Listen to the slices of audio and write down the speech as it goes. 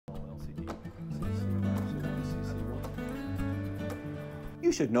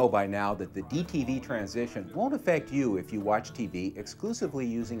You should know by now that the DTV transition won't affect you if you watch TV exclusively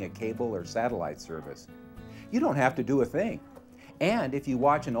using a cable or satellite service. You don't have to do a thing. And if you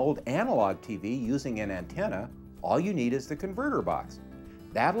watch an old analog TV using an antenna, all you need is the converter box.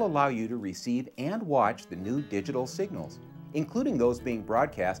 That'll allow you to receive and watch the new digital signals, including those being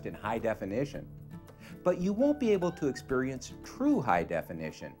broadcast in high definition. But you won't be able to experience true high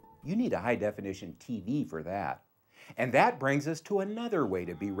definition. You need a high definition TV for that. And that brings us to another way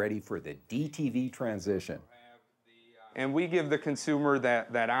to be ready for the DTV transition. And we give the consumer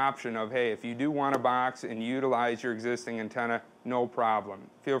that option of, hey, if you do want a box and utilize your existing antenna, no problem.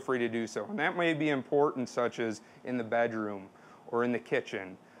 Feel free to do so. And that may be important, such as in the bedroom or in the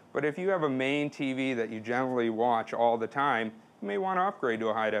kitchen. But if you have a main TV that you generally watch all the time, you may want to upgrade to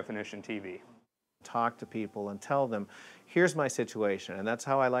a high definition TV. Talk to people and tell them, here's my situation, and that's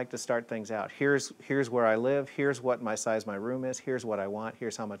how I like to start things out. Here's where I live, here's what my size my room is, here's what I want,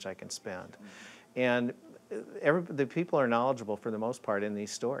 here's how much I can spend. And the people are knowledgeable for the most part in these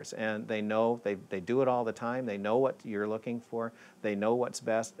stores, and they know, they do it all the time, they know what you're looking for, they know what's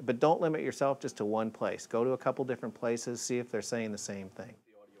best, but don't limit yourself just to one place. Go to a couple different places, see if they're saying the same thing.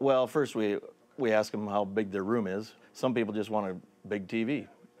 Well, first we ask them how big their room is. Some people just want a big TV.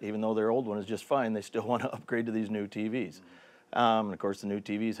 Even though their old one is just fine, they still want to upgrade to these new TVs. And of course, the new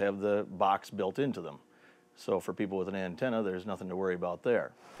TVs have the box built into them. So for people with an antenna, there's nothing to worry about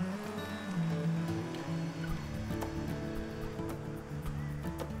there.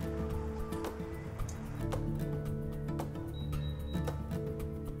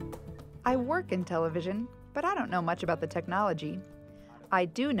 I work in television, but I don't know much about the technology. I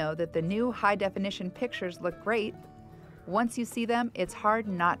do know that the new high-definition pictures look great. Once you see them, it's hard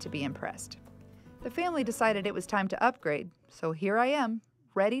not to be impressed. The family decided it was time to upgrade, so here I am,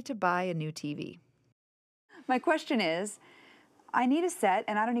 ready to buy a new TV. My question is, I need a set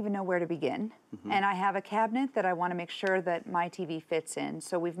and I don't even know where to begin. And I have a cabinet that I want to make sure that my TV fits in.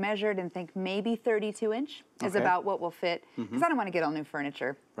 So we've measured and think maybe 32-inch is about what will fit, because I don't want to get all new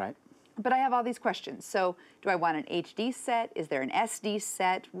furniture. Right. But I have all these questions. So do I want an HD set? Is there an SD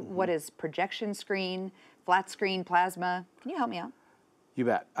set? What is projection screen? Flat screen, plasma? Can you help me out? You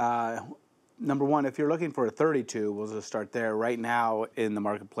bet. Number one, if you're looking for a 32, we'll just start there. Right now in the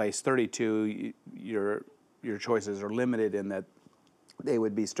marketplace, 32, your choices are limited in that they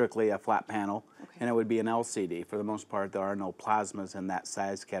would be strictly a flat panel, and it would be an LCD. For the most part, there are no plasmas in that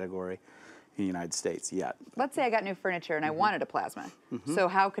size category in the United States yet. Let's say I got new furniture and I wanted a plasma. So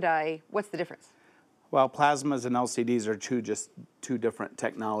how could what's the difference? Well, plasmas and LCDs are two different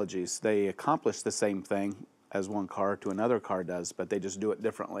technologies. They accomplish the same thing as one car to another car does, but they just do it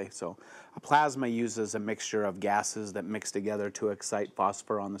differently. So a plasma uses a mixture of gases that mix together to excite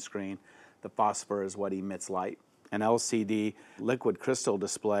phosphor on the screen. The phosphor is what emits light. An LCD liquid crystal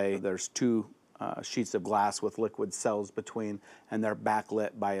display, there's two sheets of glass with liquid cells between, and they're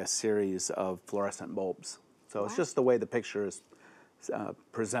backlit by a series of fluorescent bulbs. So it's just the way the picture is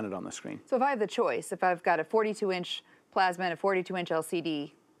presented on the screen. So if I have the choice, if I've got a 42-inch plasma and a 42-inch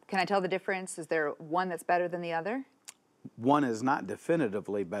LCD, can I tell the difference? Is there one that's better than the other? One is not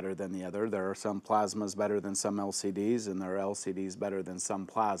definitively better than the other. There are some plasmas better than some LCDs, and there are LCDs better than some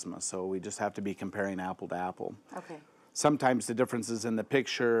plasmas. So we just have to be comparing apple to apple. Okay. Sometimes the differences in the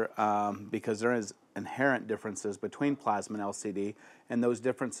picture, because there is inherent differences between plasma and LCD, and those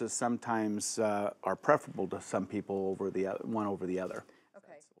differences sometimes are preferable to some people over one over the other.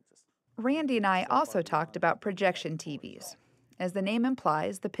 Okay. Randy and I also talked about projection TVs. As the name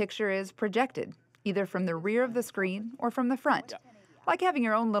implies, the picture is projected, either from the rear of the screen or from the front, like having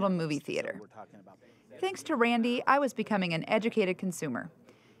your own little movie theater. Thanks to Randy, I was becoming an educated consumer.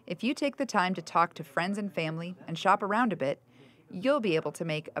 If you take the time to talk to friends and family and shop around a bit, you'll be able to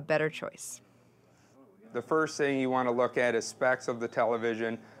make a better choice. The first thing you want to look at is specs of the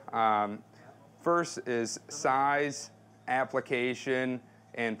television. First is size, application,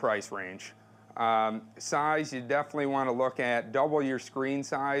 and price range. Size, you definitely want to look at double your screen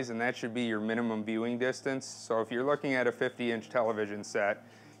size, and that should be your minimum viewing distance. So if you're looking at a 50-inch television set,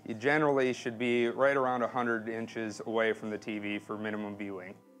 you generally should be right around 100 inches away from the TV for minimum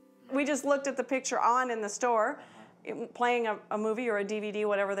viewing. We just looked at the picture in the store, playing a movie or a DVD,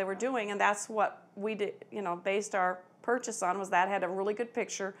 whatever they were doing, and that's what we did, based our purchase on, was that had a really good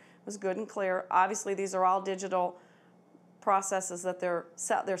picture, was good and clear. Obviously, these are all digital processes that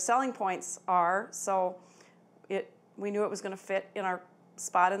their selling points are, so we knew it was going to fit in our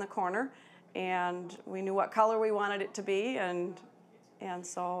spot in the corner, and we knew what color we wanted it to be, and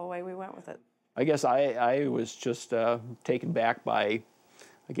so away we went with it. I guess I was just taken back by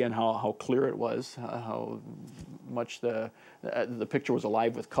again, how clear it was, how much the picture was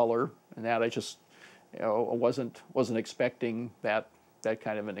alive with color, and that I just, wasn't expecting that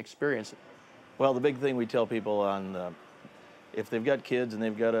kind of an experience. Well, the big thing we tell people on if they've got kids and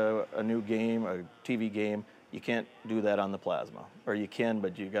they've got a new game, a TV game, you can't do that on the plasma. Or you can,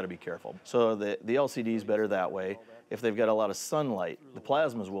 but you've got to be careful. So the LCD is better that way. If they've got a lot of sunlight, the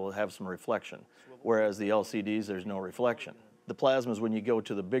plasmas will have some reflection, whereas the LCDs, there's no reflection. The plasmas, when you go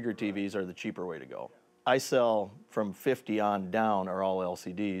to the bigger TVs, are the cheaper way to go. I sell from 50 on down are all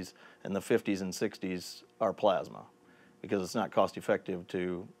LCDs, and the 50s and 60s are plasma, because it's not cost effective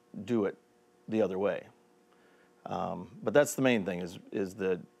to do it the other way. But that's the main thing, is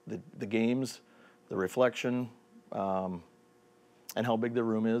the games, the reflection, and how big the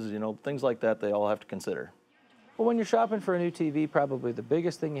room is, things like that they all have to consider. Well, when you're shopping for a new TV, probably the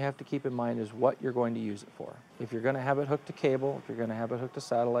biggest thing you have to keep in mind is what you're going to use it for. If you're going to have it hooked to cable, if you're going to have it hooked to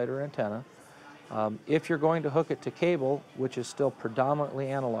satellite or antenna, if you're going to hook it to cable, which is still predominantly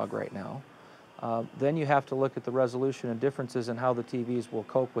analog right now, then you have to look at the resolution and differences in how the TVs will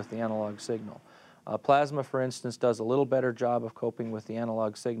cope with the analog signal. Plasma, for instance, does a little better job of coping with the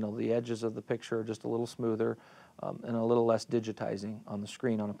analog signal. The edges of the picture are just a little smoother and a little less digitizing on the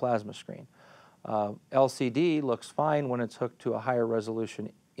screen, on a plasma screen. LCD looks fine when it's hooked to a higher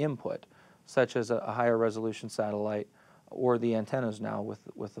resolution input, such as a higher resolution satellite or the antennas now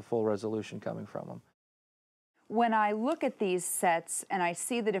with the full resolution coming from them. When I look at these sets and I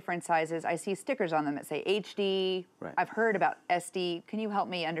see the different sizes, I see stickers on them that say HD. Right. I've heard about SD. Can you help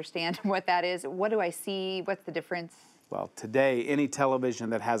me understand what that is? What do I see? What's the difference? Well, today, any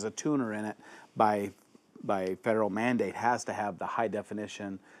television that has a tuner in it by federal mandate has to have the high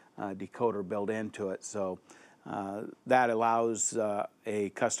definition decoder built into it. So that allows a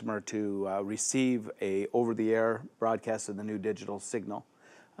customer to receive a over-the-air broadcast of the new digital signal.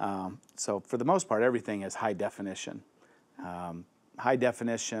 So for the most part, everything is high definition. High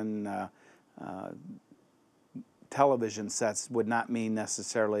definition television sets would not mean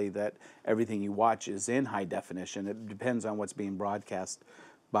necessarily that everything you watch is in high definition. It depends on what's being broadcast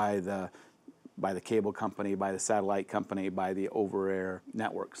by the cable company, by the satellite company, by the over-air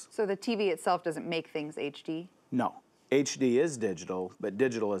networks. So the TV itself doesn't make things HD? No. HD is digital, but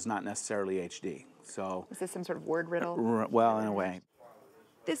digital is not necessarily HD. So is this some sort of word riddle? Well, in a way.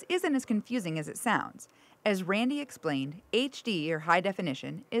 This isn't as confusing as it sounds. As Randy explained, HD, or high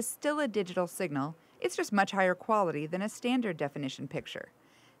definition, is still a digital signal. It's just much higher quality than a standard definition picture.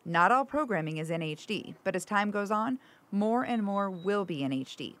 Not all programming is in HD, but as time goes on, more and more will be in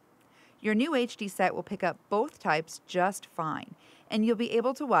HD. Your new HD set will pick up both types just fine, and you'll be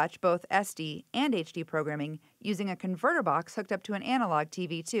able to watch both SD and HD programming using a converter box hooked up to an analog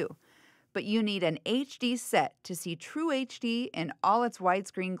TV too. But you need an HD set to see true HD in all its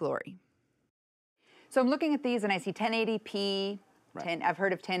widescreen glory. So I'm looking at these and I see 1080p, Right. I've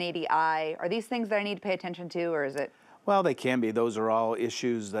heard of 1080i. Are these things that I need to pay attention to, or is it? Well, they can be. Those are all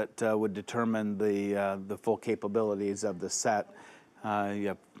issues that would determine the full capabilities of the set. You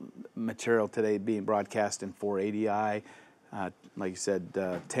have material today being broadcast in 480i. Like you said,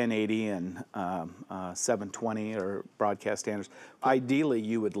 1080 and 720 are broadcast standards. Ideally,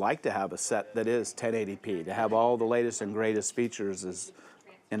 you would like to have a set that is 1080p. To have all the latest and greatest features is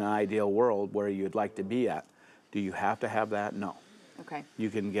in an ideal world where you'd like to be at. Do you have to have that? No. Okay. You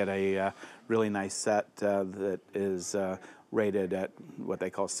can get a really nice set that is rated at what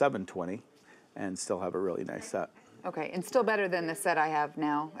they call 720 and still have a really nice set. Okay, and still better than the set I have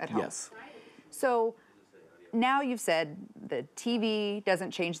now at home? Yes. So now you've said the TV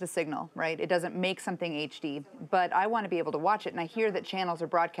doesn't change the signal, right? It doesn't make something HD, but I want to be able to watch it, and I hear that channels are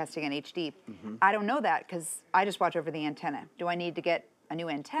broadcasting in HD. Mm-hmm. I don't know that because I just watch over the antenna. Do I need to get a new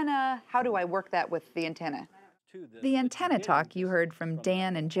antenna? How do I work that with the antenna? The antenna talk you heard from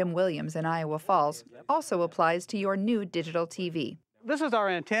Dan and Jim Williams in Iowa Falls also applies to your new digital TV. This is our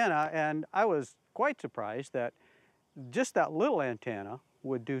antenna, and I was quite surprised that just that little antenna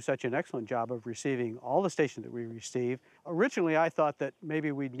would do such an excellent job of receiving all the stations that we receive. Originally, I thought that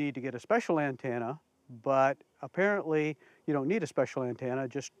maybe we'd need to get a special antenna, but apparently you don't need a special antenna,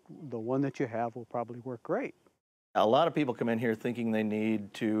 just the one that you have will probably work great. A lot of people come in here thinking they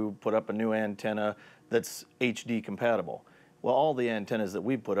need to put up a new antenna that's HD compatible. Well, all the antennas that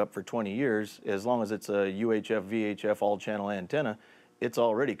we've put up for 20 years, as long as it's a UHF, VHF all-channel antenna, it's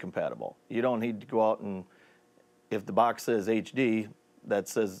already compatible. You don't need to go out and, if the box says HD, that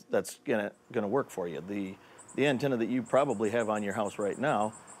says that's gonna work for you. The antenna that you probably have on your house right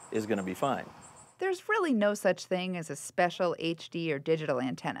now is gonna be fine. There's really no such thing as a special HD or digital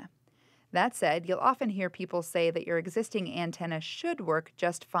antenna. That said, you'll often hear people say that your existing antenna should work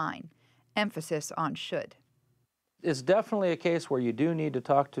just fine. Emphasis on should. It's definitely a case where you do need to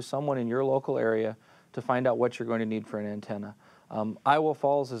talk to someone in your local area to find out what you're going to need for an antenna. Iowa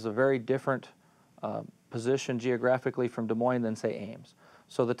Falls is a very different position geographically from Des Moines than, say, Ames.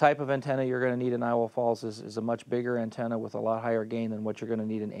 So the type of antenna you're going to need in Iowa Falls is a much bigger antenna with a lot higher gain than what you're going to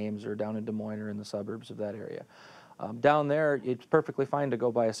need in Ames or down in Des Moines or in the suburbs of that area. Down there, it's perfectly fine to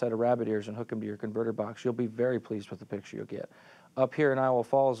go buy a set of rabbit ears and hook them to your converter box. You'll be very pleased with the picture you'll get. Up here in Iowa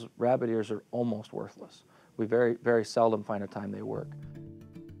Falls, rabbit ears are almost worthless. We very, very seldom find a time they work.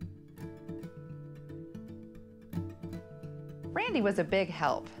 Randy was a big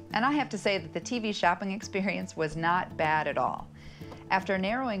help, and I have to say that the TV shopping experience was not bad at all. After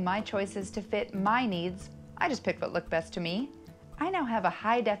narrowing my choices to fit my needs, I just picked what looked best to me. I now have a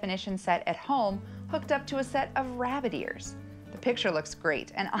high-definition set at home hooked up to a set of rabbit ears. The picture looks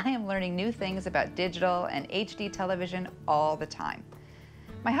great, and I am learning new things about digital and HD television all the time.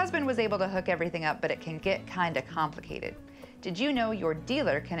 My husband was able to hook everything up, but it can get kind of complicated. Did you know your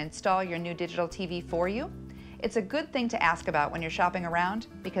dealer can install your new digital TV for you? It's a good thing to ask about when you're shopping around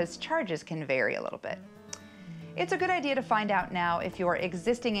because charges can vary a little bit. It's a good idea to find out now if your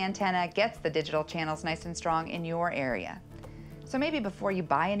existing antenna gets the digital channels nice and strong in your area. So maybe before you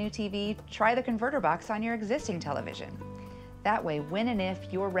buy a new TV, try the converter box on your existing television. That way, when and if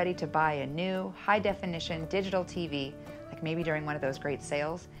you're ready to buy a new high-definition digital TV, like maybe during one of those great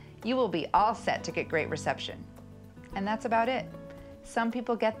sales, you will be all set to get great reception. And that's about it. Some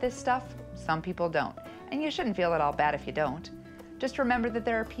people get this stuff, some people don't. And you shouldn't feel at all bad if you don't. Just remember that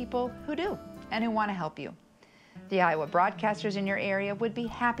there are people who do and who want to help you. The Iowa broadcasters in your area would be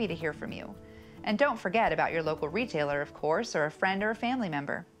happy to hear from you. And don't forget about your local retailer, of course, or a friend or a family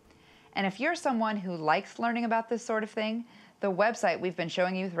member. And if you're someone who likes learning about this sort of thing, the website we've been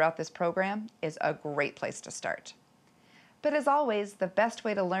showing you throughout this program is a great place to start. But as always, the best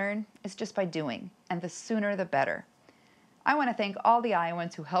way to learn is just by doing, and the sooner the better. I want to thank all the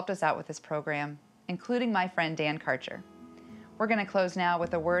Iowans who helped us out with this program, including my friend Dan Karcher. We're going to close now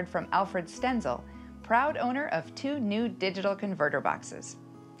with a word from Alfred Stenzel, proud owner of 2 new digital converter boxes.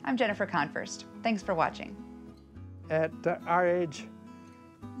 I'm Jennifer Converst. Thanks for watching. At our age,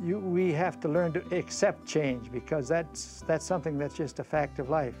 we have to learn to accept change because that's something that's just a fact of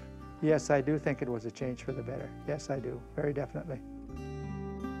life. Yes, I do think it was a change for the better. Yes, I do, very definitely.